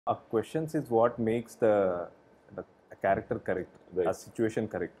ఆ questions is what makes the character correct, ఆ situation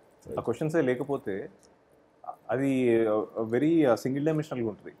correct. ఆ క్వశ్చన్సే లేకపోతే అది వెరీ సింగిల్ డైమెన్షనల్గా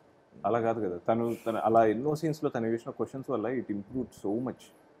ఉంటుంది. అలా కాదు కదా, తను అలా ఎన్నో సీన్స్లో తను వేసిన క్వశ్చన్స్ వల్ల it improve so much.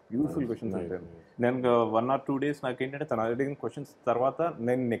 Beautiful questions ఉంటాయి. నేను 1 or 2 days నాకేంటంటే తను అడిగిన క్వశ్చన్స్ తర్వాత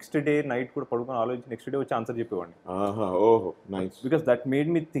నేను నెక్స్ట్ డే నైట్ కూడా పడుకొని ఆలోచించి నెక్స్ట్ డే వచ్చి ఆన్సర్ చెప్పేవాడిని. Because that made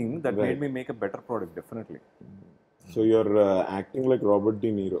me think, that made me make a better product definitely. So you're acting like Robert De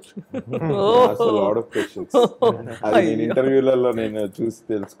Niro. Asked a lot of questions. అది నేను ఇంటర్వ్యూలలో నేను చూసి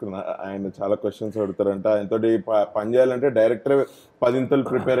తెలుసుకున్నా. ఆయన చాలా క్వశ్చన్స్ అడుగుతారంట. ఆయనతో పని చేయాలంటే డైరెక్టర్ 10 ఇంతలు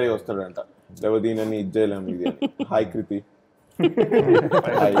ప్రిపేర్ అయ్యి వస్తాడంట. లేకపోతే ఈయనని ఇది చేయలేము ఇది అని. Hi Kriti.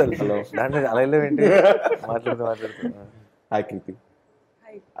 Hi Kriti.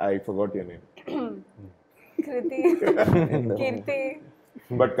 I forgot your name. Krithi. Kirti.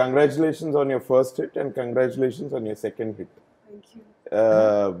 But congratulations on your first hit and congratulations on your second hit. Thank you.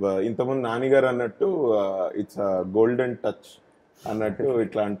 ఇంతకుముందు నానిగారు అన్నట్టు ఇట్స్ గోల్డెన్ టచ్ అన్నట్టు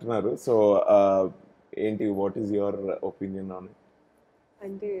ఇట్లా అంటున్నారు. సో ఏంటి, what is your opinion on it?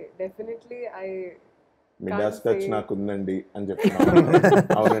 అంటే definitely Midas touch నాకు ఉందండి అని చెప్తున్నాను.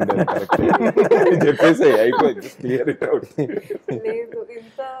 అవునండి, చెప్పేసి అయిపోయింది, క్లియర్ ఇట్ అవుట్. లేదు,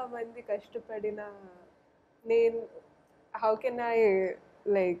 ఇంత మంది కష్టపడిన నేను హౌ కెన్ ఐ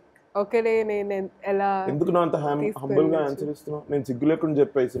లైక్ ఒకరే నేను ఎలా ఎందుకు నువ్వు అంత హంబుల్ గా ఆన్సర్ ఇస్తున్నావు? నేను సిగ్గు లేకుండా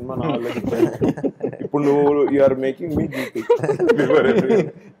చెప్పాయి సినిమా నా వాళ్ళకి. ఇప్పుడు నువ్వు యూఆర్ మేకింగ్ మీ గిల్టీ.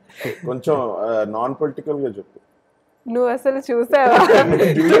 కొంచెం నాన్ పొలిటికల్ గా చెప్పు. నువ్వు అసలు చూసావా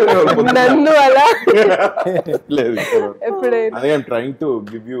నన్ను అలా? లేదు, ఎప్పుడైనా అదే I'm trying to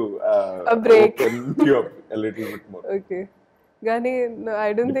give you a break. a little bit more. Okay, కానీ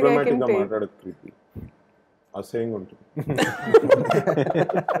I don't think I can take. మాట్లాడదు ప్రీతి, అసహ్యంగా ఉంటుంది.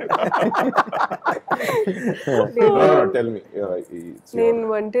 Tell me. నేను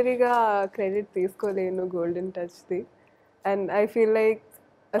ఒంటరిగా credit తీసుకోలేను golden touch the. And I feel like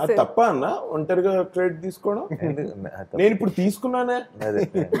తప్ప అన్న ఒంటరిగా క్రెడిట్ తీసుకోవడం. నేను ఇప్పుడు తీసుకున్నానే,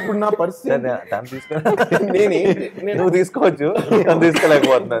 ఇప్పుడు నా పరిస్థితి నువ్వు తీసుకోవచ్చు,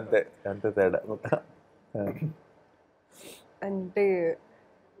 తీసుకోలేకపోతుంది, అంతే అంతే తేడా. అంటే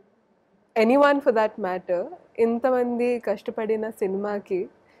ఎనీవన్ ఫర్ దట్ మ్యాటర్, ఇంతమంది కష్టపడిన సినిమాకి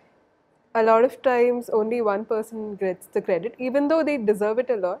a lot of times only one person gets the credit, even though they deserve it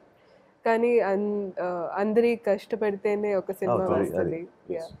a lot. కానీ అందరి కష్టపడితేనే ఒక సినిమా వస్తుంది.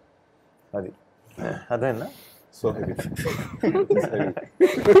 అది అదేనా? సో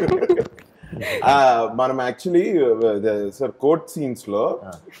మనం యాక్చువల్లీ సార్ కోర్ట్ సీన్స్ లో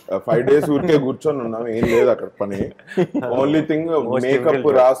 5 days ఊరికే కూర్చొని ఉన్నాం, ఏం లేదు అక్కడ పని. ఓన్లీ థింగ్ మేకప్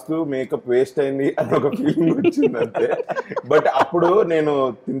రాస్తూ మేకప్ వేస్ట్ అయింది అని ఒక ఫీలింగ్ వచ్చింది అంతే. బట్ అప్పుడు నేను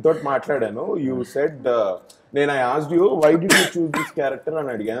దీంతో మాట్లాడాను. యూ సెడ్, నేను I asked you why did you choose this character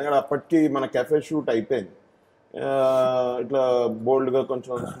అని అడిగాను. ఎందుకంటే అప్పటికి మన కెఫే షూట్ అయిపోయింది. ఇట్లా బోల్డ్గా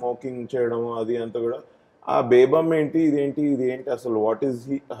కొంచెం స్మోకింగ్ చేయడం అది అంతా కూడా. ఆ బేబమ్ ఏంటి, ఇదేంటి అసలు వాట్ ఈస్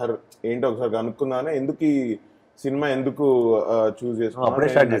హర్ ఏంటి ఒకసారి కనుక్కుందానే, ఎందుకు ఈ సినిమా ఎందుకు చూస్ చేసుకున్నాను.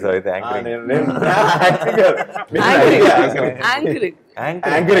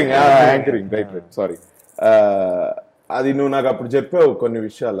 సారీ, అది నువ్వు నాకు అప్పుడు చెప్పావు కొన్ని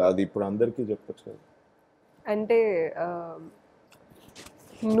విషయాలు, అది ఇప్పుడు అందరికీ చెప్పచ్చు కదా. అంటే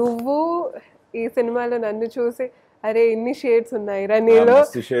నువ్వు ఈ సినిమాలో నన్ను చూసి అరే ఇన్ని షేడ్స్ ఉన్నాయి రా నీలో,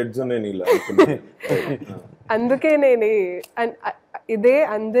 షేడ్స్ ఉన్నాయి నీలో, అందుకే నేను ఇదే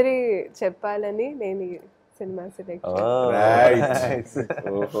అందరి చెప్పాలని నేను ఈ cinema select.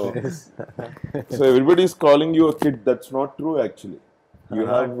 So everybody is calling you a kid. That's not true actually. You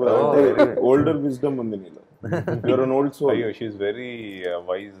have older wisdom on the nilo. You're an old soul. She is very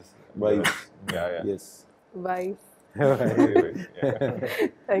wise. Yeah. Yes. Wise.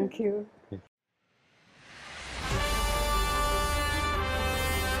 Thank you.